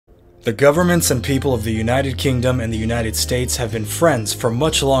The governments and people of the United Kingdom and the United States have been friends for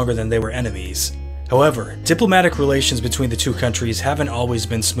much longer than they were enemies. However, diplomatic relations between the two countries haven't always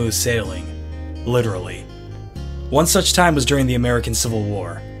been smooth sailing. Literally. One such time was during the American Civil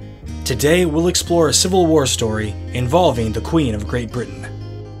War. Today, we'll explore a Civil War story involving the Queen of Great Britain.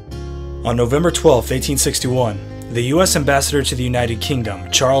 On November 12, 1861, the U.S. Ambassador to the United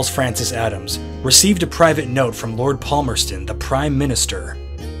Kingdom, Charles Francis Adams, received a private note from Lord Palmerston, the Prime Minister.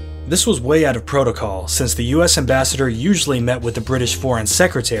 This was way out of protocol, since the U.S. Ambassador usually met with the British Foreign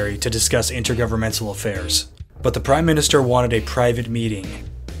Secretary to discuss intergovernmental affairs. But the Prime Minister wanted a private meeting.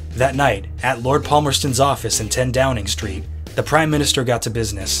 That night, at Lord Palmerston's office in 10 Downing Street, the Prime Minister got to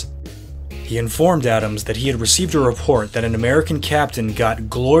business. He informed Adams that he had received a report that an American captain got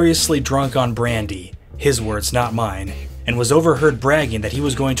gloriously drunk on brandy, his words not mine, and was overheard bragging that he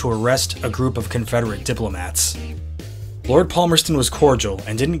was going to arrest a group of Confederate diplomats. Lord Palmerston was cordial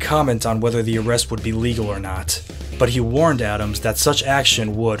and didn't comment on whether the arrest would be legal or not, but he warned Adams that such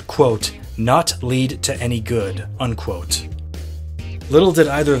action would, quote, not lead to any good, unquote. Little did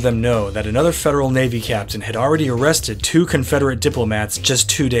either of them know that another Federal Navy captain had already arrested 2 Confederate diplomats just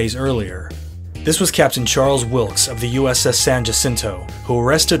 2 days earlier. This was Captain Charles Wilkes of the USS San Jacinto, who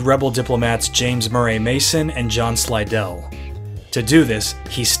arrested rebel diplomats James Murray Mason and John Slidell. To do this,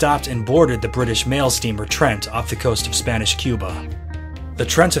 he stopped and boarded the British mail steamer Trent off the coast of Spanish Cuba. The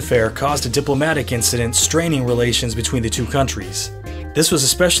Trent Affair caused a diplomatic incident straining relations between the two countries. This was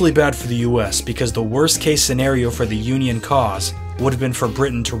especially bad for the US because the worst-case scenario for the Union cause would have been for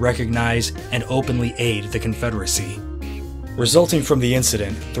Britain to recognize and openly aid the Confederacy. Resulting from the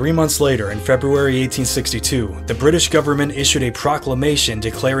incident, 3 months later in February 1862, the British government issued a proclamation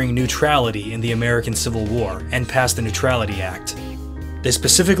declaring neutrality in the American Civil War and passed the Neutrality Act. They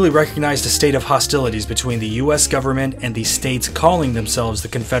specifically recognized a state of hostilities between the US government and the states calling themselves the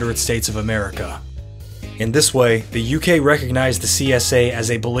Confederate States of America. In this way, the UK recognized the CSA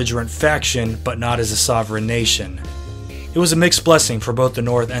as a belligerent faction but not as a sovereign nation. It was a mixed blessing for both the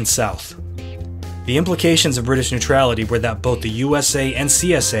North and South. The implications of British neutrality were that both the USA and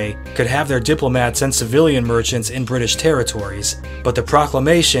CSA could have their diplomats and civilian merchants in British territories, but the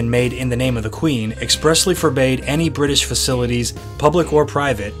proclamation made in the name of the Queen expressly forbade any British facilities, public or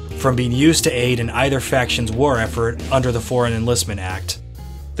private, from being used to aid in either faction's war effort under the Foreign Enlistment Act.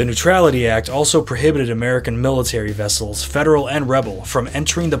 The Neutrality Act also prohibited American military vessels, federal and rebel, from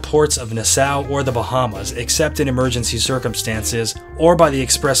entering the ports of Nassau or the Bahamas except in emergency circumstances or by the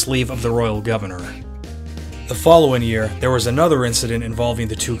express leave of the royal governor. The following year, there was another incident involving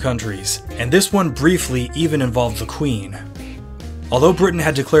the two countries, and this one briefly even involved the Queen. Although Britain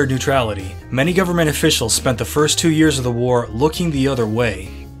had declared neutrality, many government officials spent the first 2 years of the war looking the other way,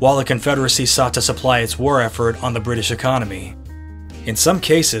 while the Confederacy sought to supply its war effort on the British economy. In some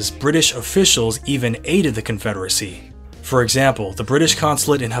cases, British officials even aided the Confederacy. For example, the British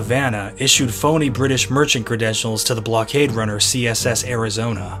consulate in Havana issued phony British merchant credentials to the blockade runner CSS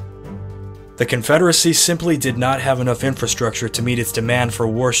Arizona. The Confederacy simply did not have enough infrastructure to meet its demand for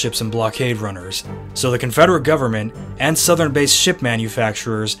warships and blockade runners, so the Confederate government and southern-based ship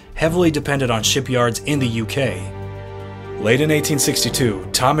manufacturers heavily depended on shipyards in the UK. Late in 1862,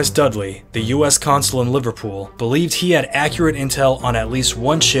 Thomas Dudley, the U.S. consul in Liverpool, believed he had accurate intel on at least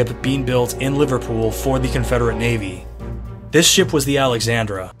one ship being built in Liverpool for the Confederate Navy. This ship was the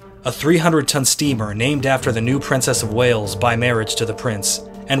Alexandra, a 300-ton steamer named after the new Princess of Wales by marriage to the prince,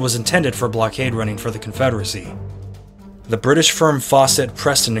 and was intended for blockade running for the Confederacy. The British firm Fawcett,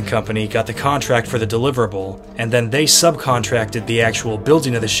 Preston & Company got the contract for the deliverable, and then they subcontracted the actual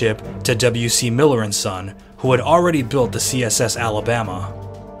building of the ship to W.C. Miller & Son, who had already built the CSS Alabama.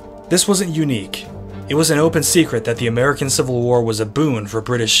 This wasn't unique. It was an open secret that the American Civil War was a boon for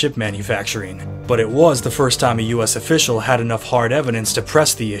British ship manufacturing, but it was the first time a US official had enough hard evidence to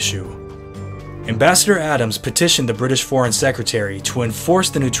press the issue. Ambassador Adams petitioned the British Foreign Secretary to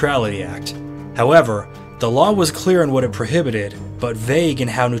enforce the Neutrality Act. However, the law was clear in what it prohibited, but vague in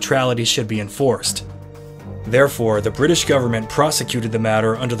how neutrality should be enforced. Therefore, the British government prosecuted the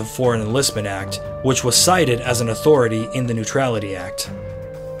matter under the Foreign Enlistment Act, which was cited as an authority in the Neutrality Act.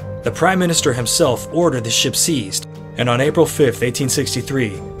 The Prime Minister himself ordered the ship seized, and on April 5,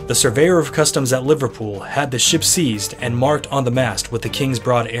 1863, the Surveyor of Customs at Liverpool had the ship seized and marked on the mast with the King's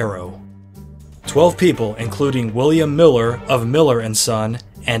Broad Arrow. 12 people, including William Miller of Miller & Son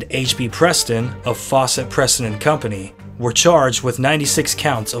and H.B. Preston of Fawcett, Preston & Company, were charged with 96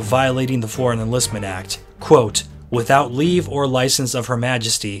 counts of violating the Foreign Enlistment Act, quote, without leave or license of Her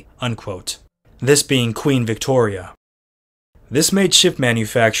Majesty, unquote. This being Queen Victoria. This made ship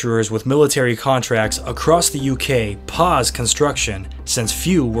manufacturers with military contracts across the UK pause construction since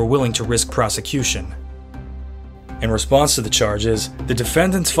few were willing to risk prosecution. In response to the charges, the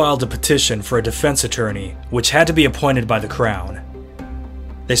defendants filed a petition for a defense attorney, which had to be appointed by the Crown.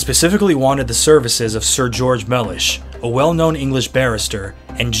 They specifically wanted the services of Sir George Mellish, a well-known English barrister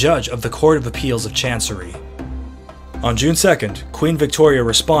and judge of the Court of Appeals of Chancery. On June 2nd, Queen Victoria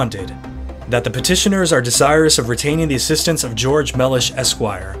responded that the petitioners are desirous of retaining the assistance of George Mellish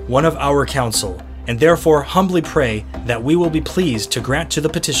Esquire, one of our counsel, and therefore humbly pray that we will be pleased to grant to the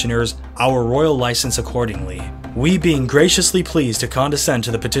petitioners our royal license accordingly. We being graciously pleased to condescend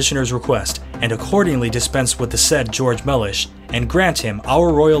to the petitioner's request, and accordingly dispense with the said George Mellish, and grant him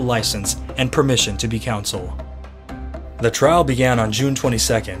our royal license and permission to be counsel. The trial began on June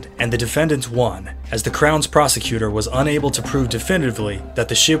 22nd, and the defendants won, as the Crown's prosecutor was unable to prove definitively that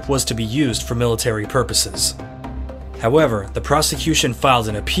the ship was to be used for military purposes. However, the prosecution filed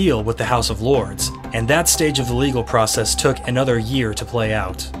an appeal with the House of Lords, and that stage of the legal process took another year to play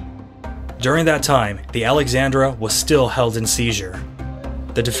out. During that time, the Alexandra was still held in seizure.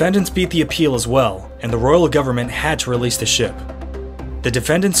 The defendants beat the appeal as well, and the royal government had to release the ship. The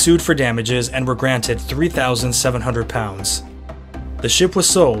defendants sued for damages and were granted £3,700. The ship was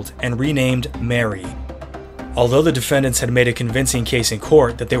sold and renamed Mary. Although the defendants had made a convincing case in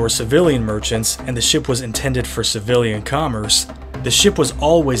court that they were civilian merchants and the ship was intended for civilian commerce, the ship was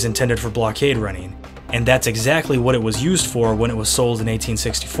always intended for blockade running, and that's exactly what it was used for when it was sold in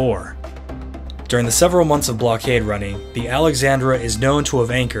 1864. During the several months of blockade running, the Alexandra is known to have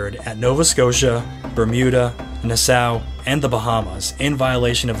anchored at Nova Scotia, Bermuda, Nassau, and the Bahamas in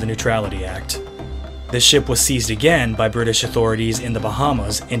violation of the Neutrality Act. This ship was seized again by British authorities in the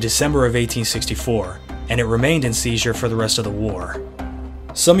Bahamas in December of 1864, and it remained in seizure for the rest of the war.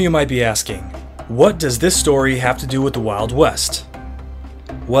 Some of you might be asking, what does this story have to do with the Wild West?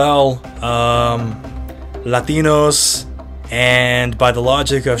 Well, Latinos, and by the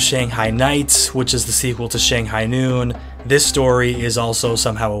logic of Shanghai Nights, which is the sequel to Shanghai Noon, this story is also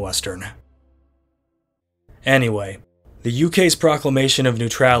somehow a Western. Anyway, the UK's proclamation of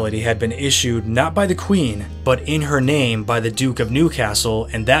neutrality had been issued not by the Queen, but in her name by the Duke of Newcastle,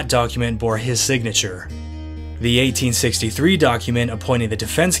 and that document bore his signature. The 1863 document appointing the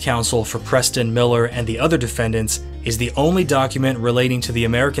defense counsel for Preston, Miller, and the other defendants is the only document relating to the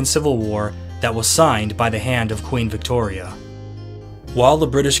American Civil War that was signed by the hand of Queen Victoria. While the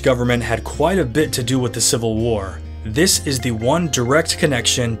British government had quite a bit to do with the Civil War, this is the one direct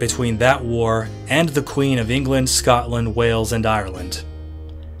connection between that war and the Queen of England, Scotland, Wales, and Ireland.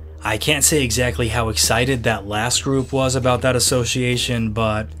 I can't say exactly how excited that last group was about that association,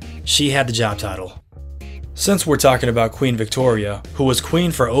 but she had the job title. Since we're talking about Queen Victoria, who was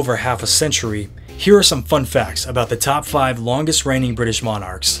queen for over half a century, here are some fun facts about the top 5 longest reigning British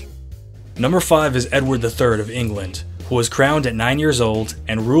monarchs. Number 5 is Edward III of England, who was crowned at 9 years old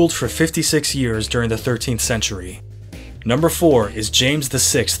and ruled for 56 years during the 13th century. Number 4 is James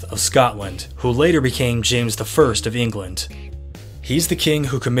VI of Scotland, who later became James I of England. He's the king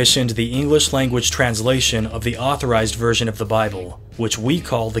who commissioned the English language translation of the authorized version of the Bible, which we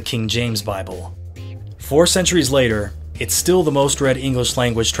call the King James Bible. 4 centuries later, it's still the most read English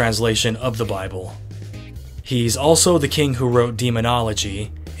language translation of the Bible. He's also the king who wrote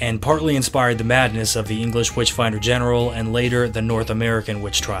Demonology, and partly inspired the madness of the English Witchfinder General and later the North American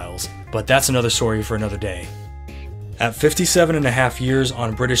witch trials, but that's another story for another day. At 57.5 years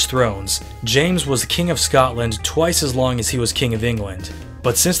on British thrones, James was King of Scotland twice as long as he was King of England,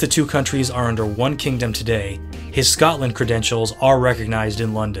 but since the two countries are under one kingdom today, his Scotland credentials are recognized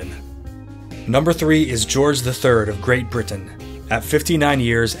in London. Number 3 is George III of Great Britain, at 59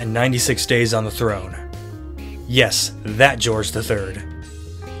 years and 96 days on the throne. Yes, that George III.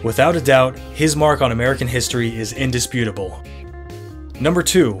 Without a doubt, his mark on American history is indisputable. Number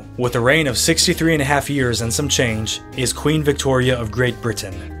 2, with a reign of 63.5 years and some change, is Queen Victoria of Great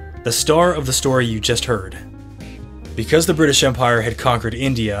Britain, the star of the story you just heard. Because the British Empire had conquered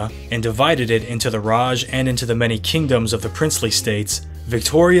India and divided it into the Raj and into the many kingdoms of the princely states,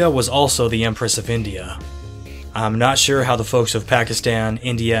 Victoria was also the Empress of India. I'm not sure how the folks of Pakistan,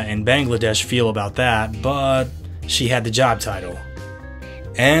 India, and Bangladesh feel about that, but she had the job title.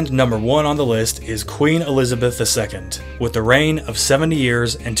 And number 1 on the list is Queen Elizabeth II, with a reign of 70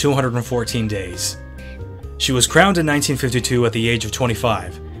 years and 214 days. She was crowned in 1952 at the age of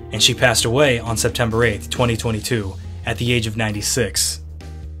 25, and she passed away on September 8, 2022, at the age of 96.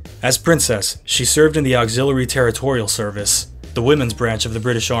 As princess, she served in the Auxiliary Territorial Service, the women's branch of the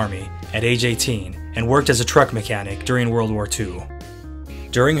British Army, at age 18, and worked as a truck mechanic during World War II.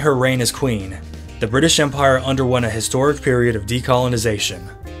 During her reign as queen, The British Empire underwent a historic period of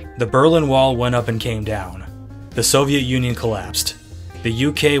decolonization. The Berlin Wall went up and came down. The Soviet Union collapsed. The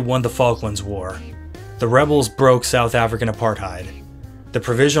UK won the Falklands War. The rebels broke South African apartheid. The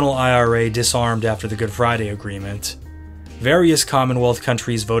Provisional IRA disarmed after the Good Friday Agreement. Various Commonwealth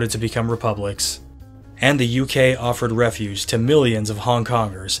countries voted to become republics. And the UK offered refuge to millions of Hong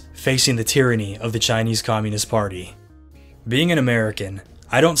Kongers facing the tyranny of the Chinese Communist Party. Being an American,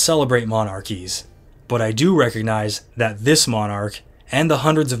 I don't celebrate monarchies, but I do recognize that this monarch and the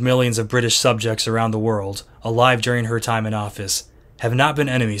hundreds of millions of British subjects around the world alive during her time in office have not been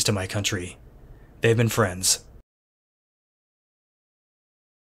enemies to my country. They've been friends.